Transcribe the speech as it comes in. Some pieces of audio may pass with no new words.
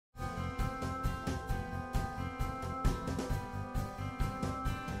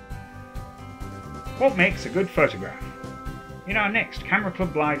What makes a good photograph? In our next Camera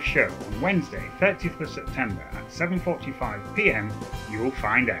Club Live show on Wednesday 30th of September at 7:45 p.m, you will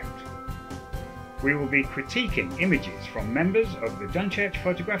find out. We will be critiquing images from members of the Dunchurch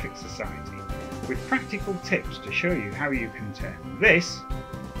Photographic Society with practical tips to show you how you can turn this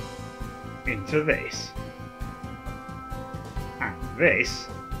into this, and this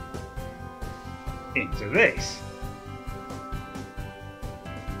into this.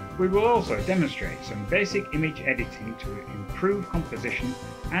 We will also demonstrate some basic image editing to improve composition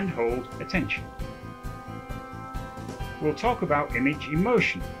and hold attention. We'll talk about image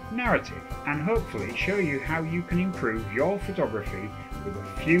emotion, narrative, and hopefully show you how you can improve your photography with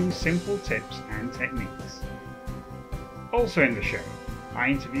a few simple tips and techniques. Also in the show, I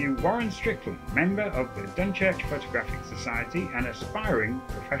interview Warren Strickland, member of the Dunchurch Photographic Society and aspiring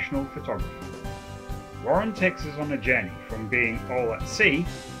professional photographer. Warren takes us on a journey from being all at sea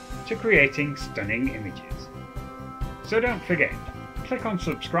to creating stunning images. So don't forget, click on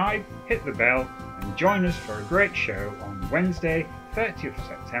subscribe, hit the bell, and join us for a great show on Wednesday 30th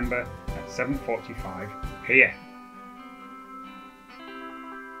September at 7:45 p.m.